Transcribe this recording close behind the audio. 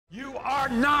You are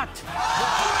not!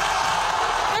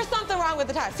 There's something wrong with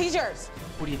the test. He's yours.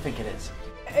 What do you think it is?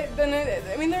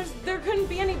 There couldn't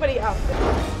be anybody else.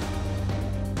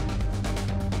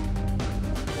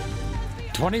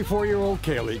 24-year-old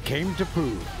Kaylee came to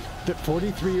prove that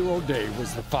 43-year-old Dave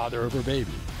was the father of her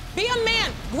baby. Be a man.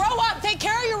 Grow up. Take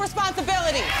care of your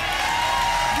responsibility.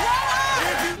 Grow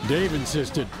up! Dave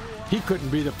insisted he couldn't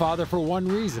be the father for one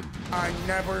reason. I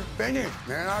never finished,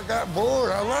 man. I got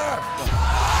bored. I left.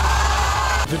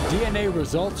 The DNA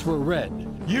results were red.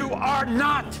 You are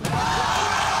not!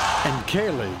 And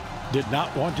Kaylee did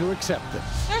not want to accept them.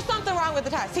 There's something wrong with the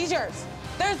test. He's yours.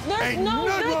 There's Ain't no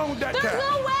nothing wrong with that There's test.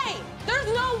 no way. There's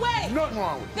no way. Nothing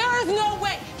wrong with it. There is no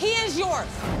way. He is yours.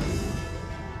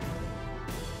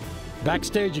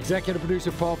 Backstage, executive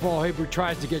producer Paul Haber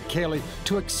tries to get Kaylee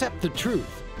to accept the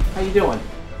truth. How you doing?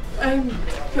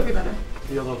 He'll be better.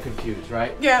 You're a little confused,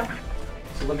 right? Yeah.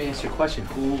 So let me ask you a question.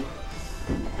 Who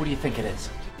do you think it is?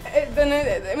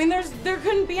 There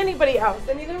couldn't be anybody else.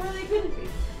 There really couldn't be.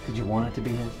 Did you want it to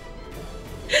be him?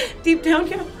 Deep down,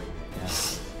 yeah. Yeah.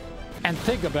 And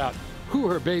think about who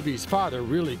her baby's father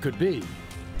really could be.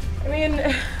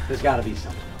 There's got to be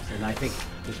something else. And I think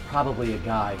there's probably a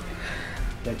guy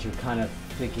that you're kind of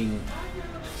thinking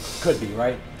could be,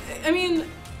 right?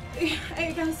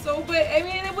 I guess so, but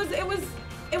it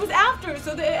was after,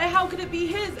 so how could it be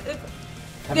his?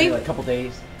 How many, like a couple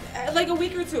days? Like a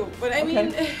week or two, but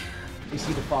Is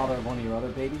he the father of one of your other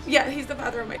babies? yeah, he's the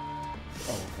father of my.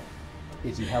 Oh, okay.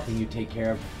 Is he helping you take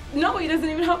care of? No, he doesn't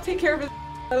even help take care of his.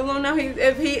 Let alone now,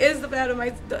 if he is the dad of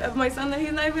my son, then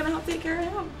he's not even gonna help take care of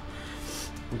him.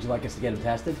 Would you like us to get him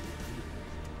tested?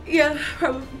 Yeah,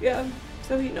 probably. Yeah,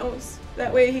 so he knows.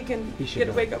 That way he can He should get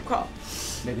a know. wake-up call.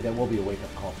 Maybe that will be a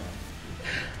wake-up call for him.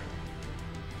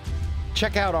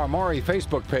 Check out our Maury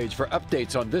Facebook page for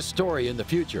updates on this story in the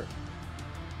future.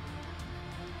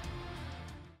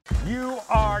 You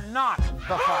are not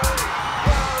the father.